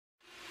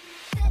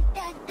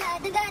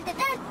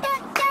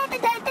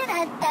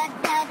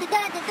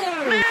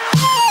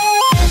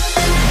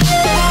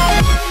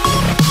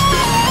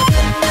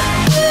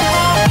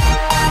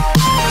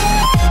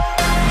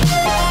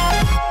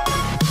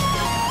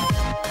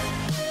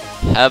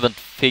Haven't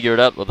figured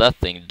out what that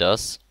thing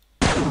does.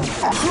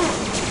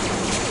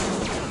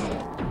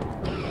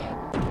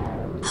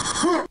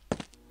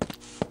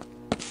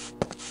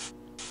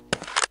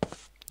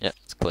 Yeah,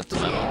 let's collect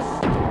some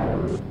ammo.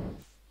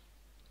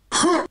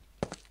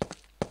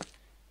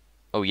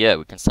 Oh yeah,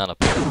 we can stand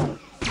up here.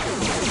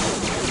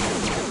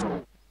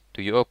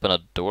 Do you open a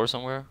door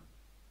somewhere?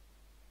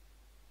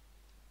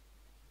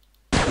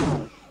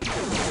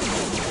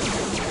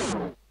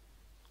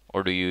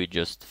 Or do you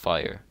just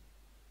fire?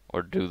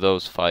 Or do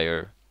those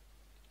fire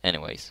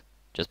anyways,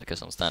 just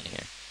because I'm standing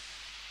here?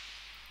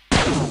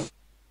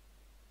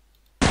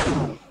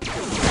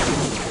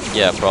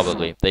 Yeah,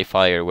 probably. They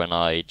fire when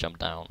I jump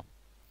down.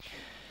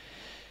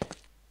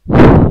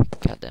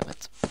 God damn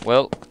it.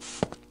 Well,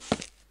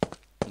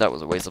 that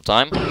was a waste of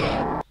time.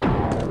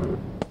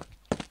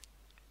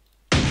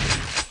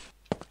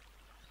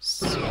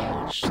 So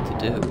much to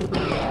do.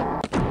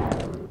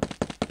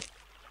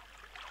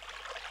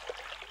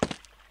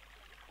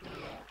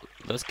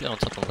 Let's get on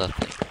top of that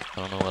thing. I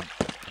don't know what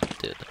it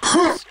did.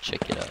 Let's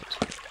check it out.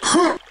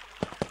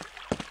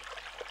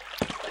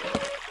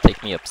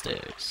 Take me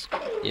upstairs.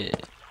 Yeah.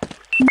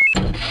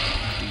 What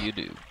do you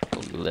do?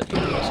 Oh, you let me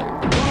closer.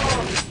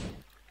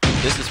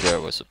 This is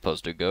where we're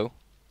supposed to go.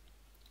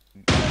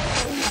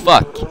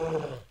 Fuck!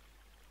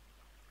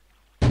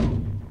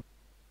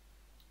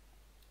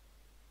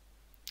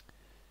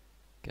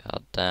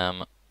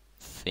 Goddamn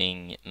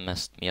thing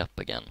messed me up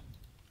again.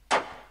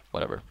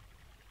 Whatever.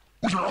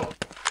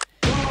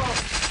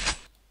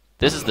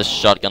 This is the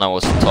shotgun I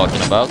was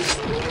talking about.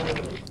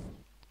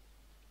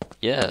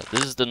 Yeah,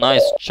 this is the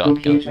nice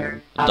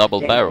shotgun. Double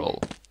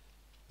barrel.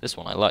 This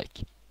one I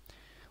like.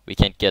 We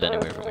can't get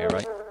anywhere from here,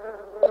 right?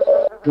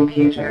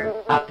 Computer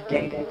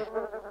updated.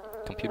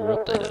 Computer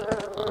updated.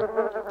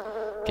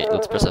 Okay,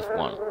 let's press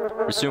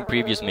F1. Resume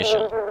previous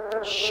mission.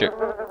 Sure.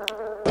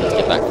 Let's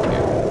get back from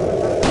here.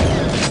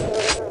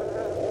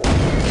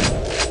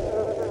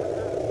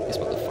 This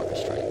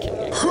motherfucker's trying to kill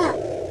me.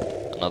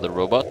 Another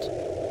robot.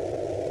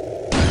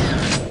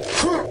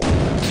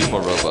 2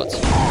 more robots.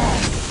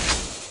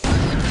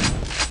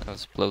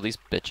 Let's blow these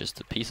bitches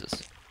to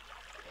pieces.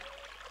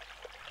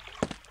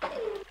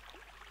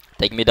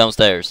 Take me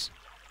downstairs.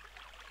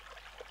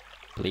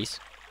 Please.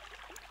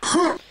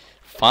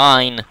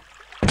 Fine.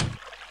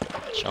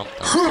 Jump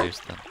downstairs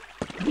then.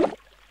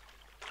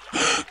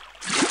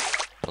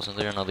 Wasn't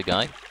there another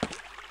guy?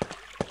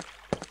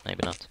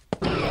 Maybe not.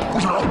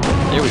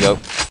 There we go.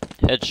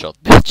 Headshot,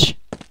 bitch.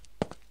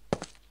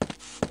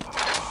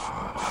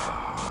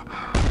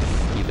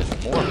 Even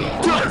more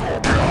people.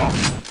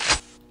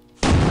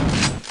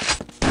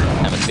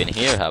 Haven't been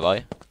here, have I?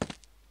 I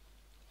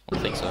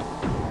don't think so.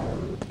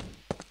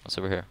 What's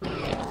over here?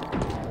 Okay, nothing.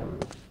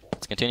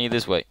 Let's continue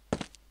this way.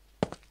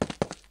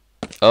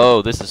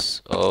 Oh, this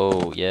is...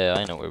 Oh, yeah,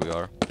 I know where we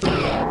are.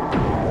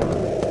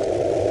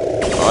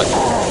 Alright.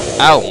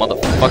 Ow,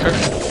 motherfucker!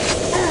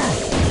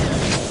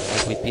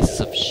 Ugly pieces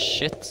of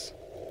shit.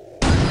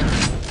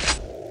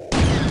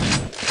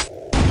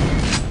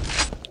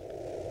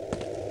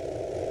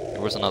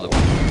 There was another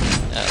one.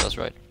 Yeah, that's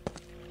right.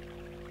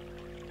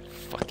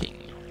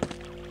 Fucking...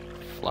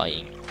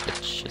 flying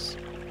bitches.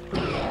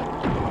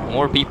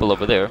 More people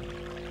over there.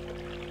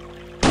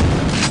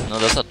 No,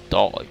 that's a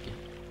dog.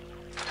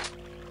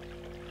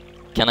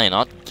 Can I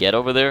not get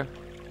over there?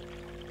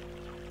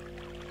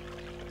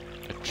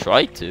 I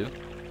tried to.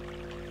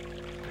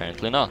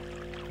 Apparently not.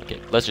 Okay,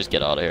 let's just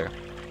get out of here.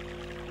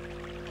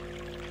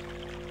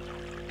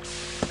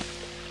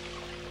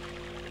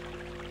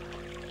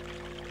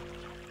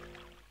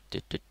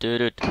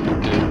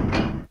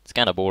 It's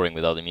kind of boring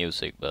without the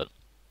music, but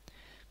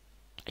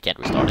I can't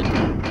restart it.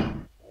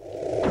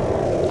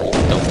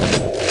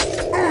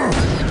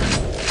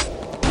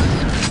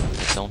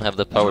 I don't have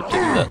the power to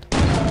do that.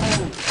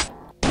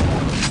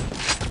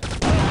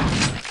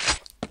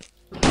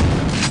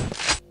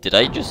 Did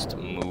I just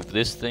move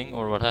this thing,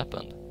 or what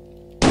happened?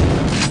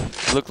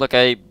 It looked like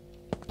I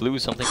blew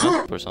something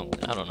up or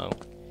something. I don't know.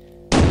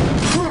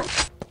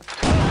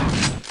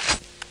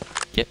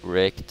 Get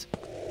wrecked.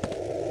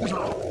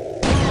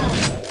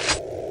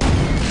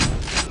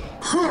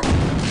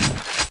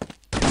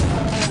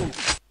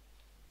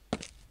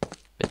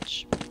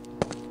 Bitch.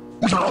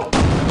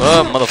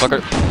 Oh,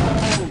 motherfucker.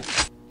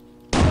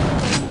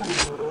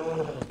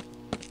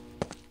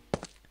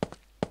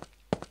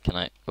 Can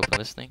I open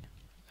this thing?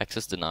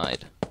 Access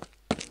denied.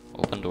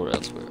 Open door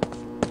elsewhere.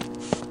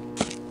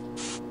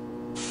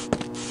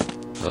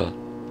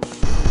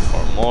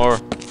 Or more.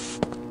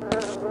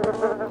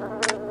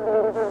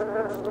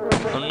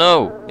 Oh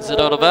no! Is it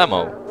out of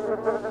ammo?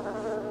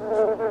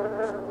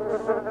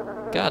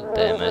 God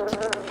damn it.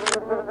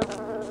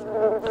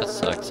 That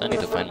sucks. I need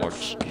to find more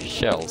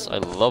shells. I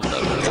love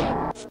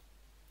that.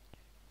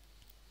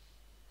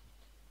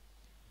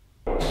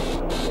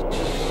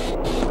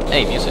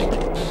 Hey, music.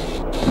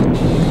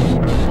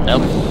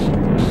 Help.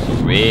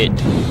 Great.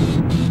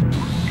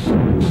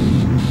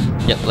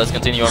 Yep, let's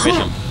continue our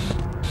mission.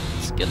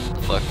 Let's get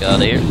the fuck out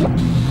of here.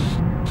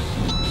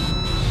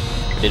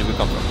 Where did we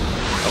come from?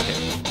 Okay.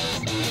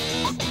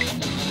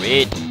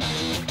 Great.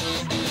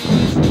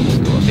 Let's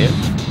go up here.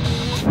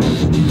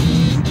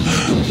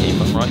 Okay,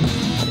 if I'm right.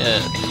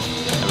 Yeah.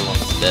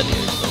 Everyone's dead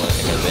here, so I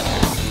think I've been here.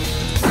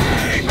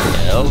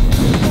 Help.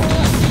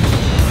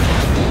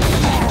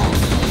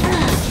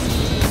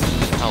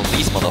 How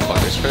these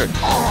motherfuckers hurt.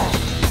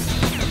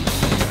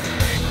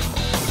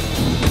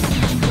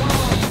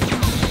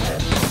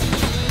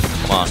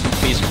 Come on,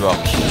 please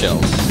drop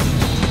shells.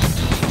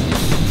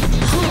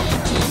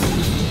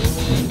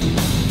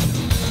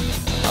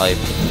 I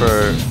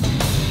prefer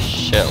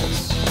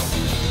shells.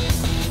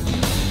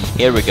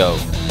 Here we go.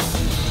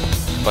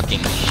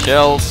 Fucking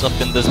shells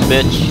up in this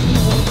bitch.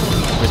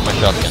 Where's my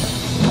shotgun? I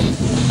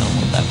don't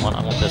want that one,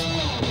 I want this one.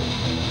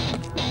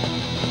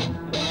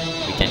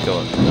 We can't go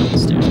up the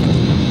stairs. We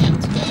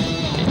can't.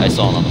 Okay, I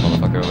saw another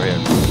motherfucker over here.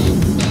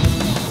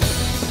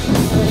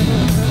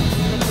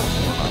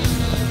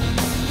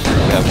 We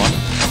have one.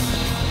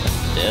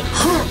 Dead.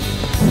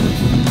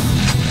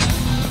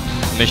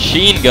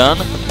 Machine gun?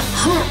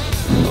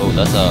 Oh,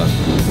 that's a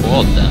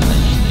quad damage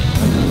thing,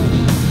 right?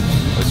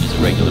 Or it's just a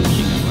regular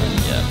machine gun, right?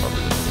 Yeah,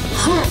 probably.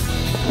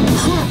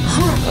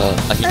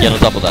 I can get on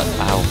top of that.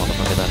 Ow,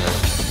 motherfucker, that hurt.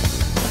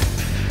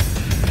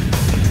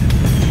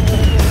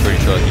 Pretty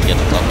sure I can get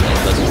on top of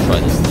that. Let's just try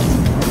this thing.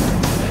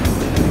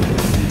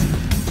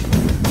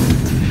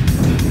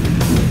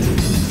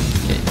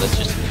 Okay, let's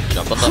just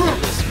jump on top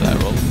of this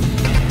barrel.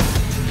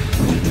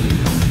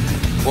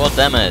 Quad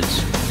damage!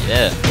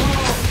 Yeah.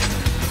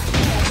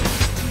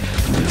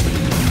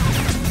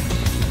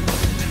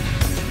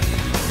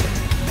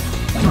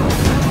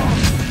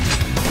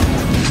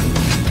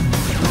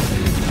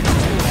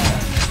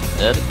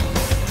 Dead.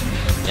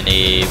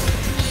 Any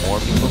more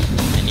people?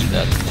 I need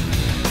that.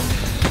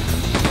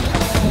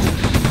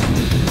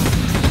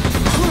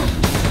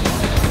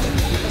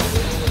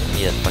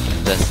 Yeah, fucking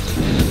vest.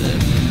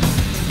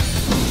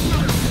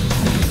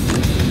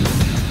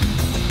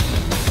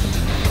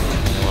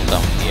 Anyone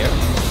down here?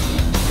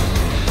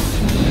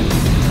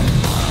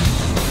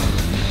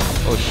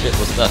 Oh shit,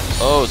 what's that?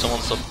 Oh,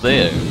 someone's up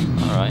there.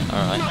 Alright,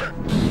 alright.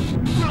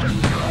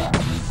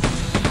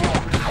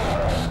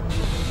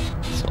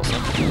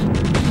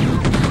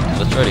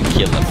 Let's try to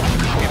kill them. I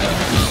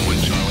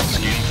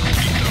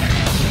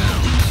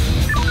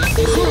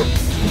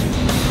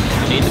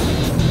need the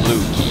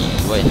blue key.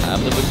 Do I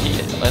have the blue key?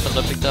 I thought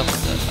I picked up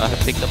that. I have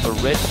picked up a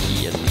red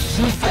key at least.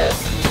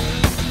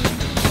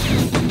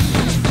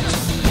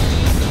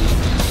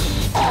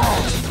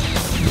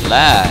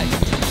 Lag.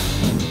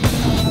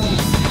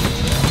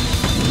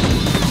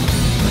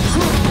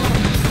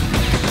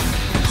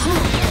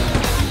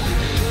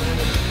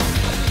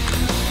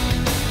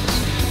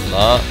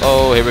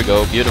 Oh, here we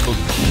go. Beautiful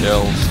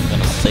shells. I'm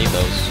gonna save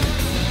those.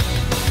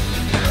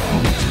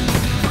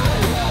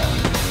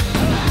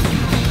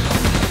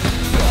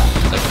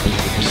 Like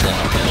 80% of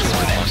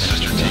them.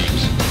 Sister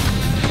teams.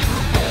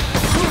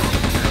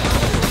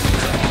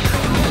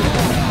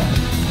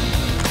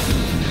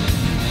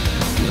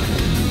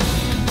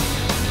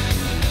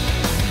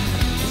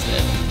 He's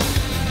dead.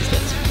 He's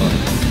dead as fuck.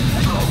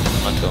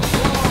 I'm not going.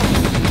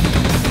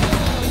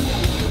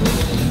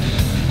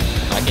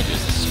 I can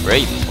just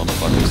spray these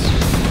motherfuckers.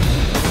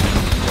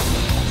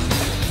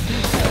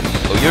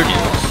 Oh, you're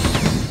new.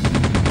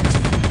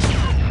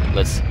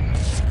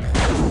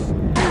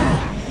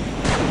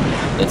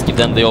 Let's give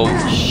them the old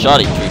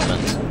shoddy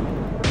treatment.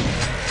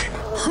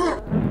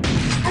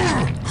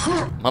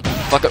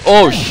 Motherfucker.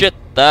 Oh shit,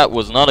 that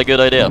was not a good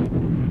idea.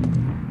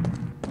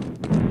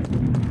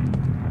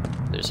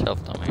 There's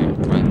health down here,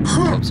 right?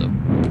 I hope so.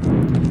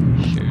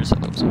 Sure as I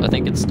hope so. I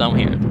think it's down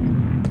here.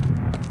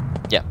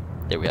 Yeah,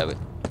 there we have it.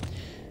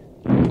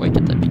 Why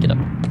can't I pick it up?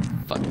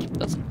 Fuck,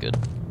 that's not good.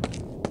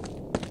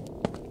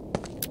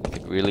 I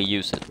could really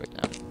use it right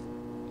now.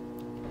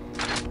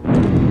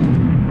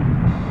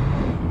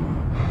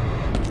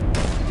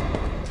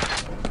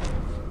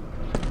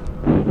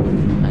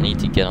 I need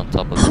to get on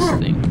top of this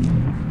thing.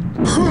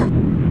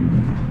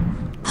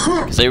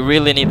 Because I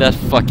really need that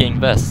fucking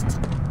vest.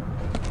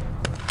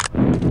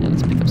 Yeah,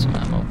 let's pick up some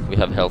ammo. We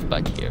have health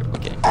back here,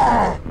 okay.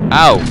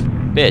 Ow!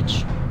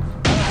 Bitch!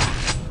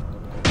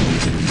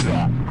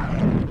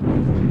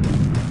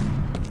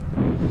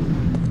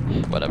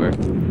 Whatever.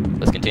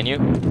 Let's continue.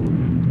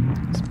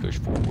 Let's push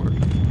forward.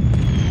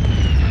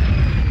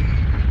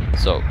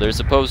 So, there's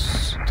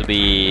supposed to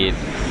be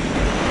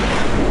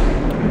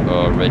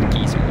a red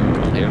key somewhere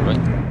around here, right?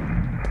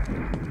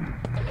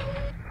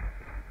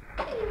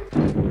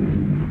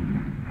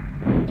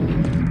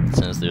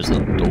 Since there's a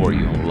door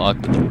you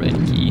unlock with the red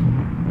key.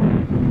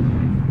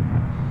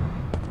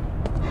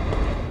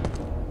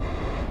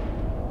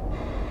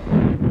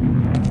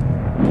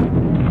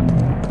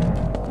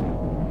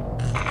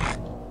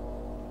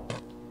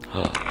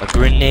 A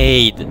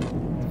grenade!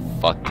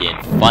 Fucking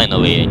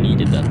finally I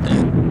needed that thing.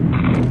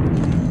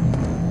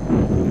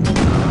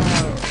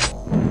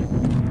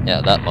 Yeah,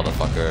 that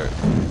motherfucker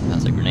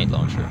has a grenade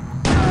launcher.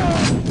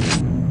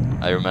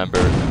 I remember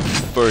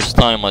first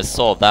time I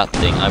saw that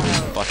thing, I was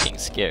fucking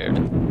scared.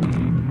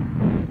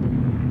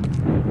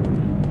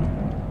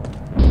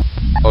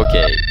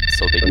 Okay,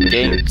 so the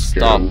game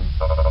stopped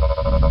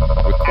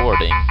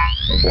recording.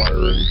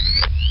 Acquiring.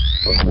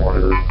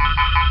 Acquired. What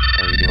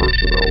are you doing?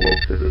 Personnel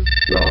located.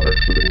 Now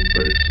exiting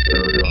base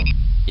area.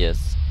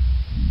 Yes.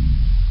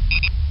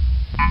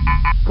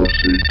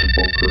 Proceed to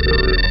bunker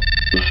area.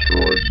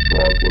 Destroy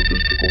squad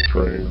logistical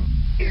train.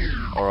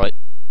 Alright.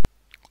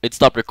 It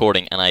stopped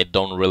recording and I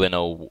don't really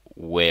know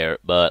where,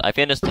 but I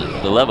finished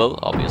the level,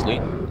 obviously.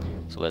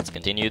 So let's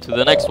continue to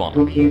the next one.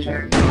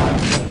 Computer.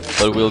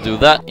 But we'll do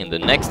that in the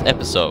next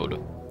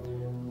episode.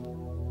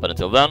 But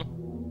until then,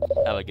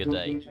 have a good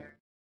day. Computer.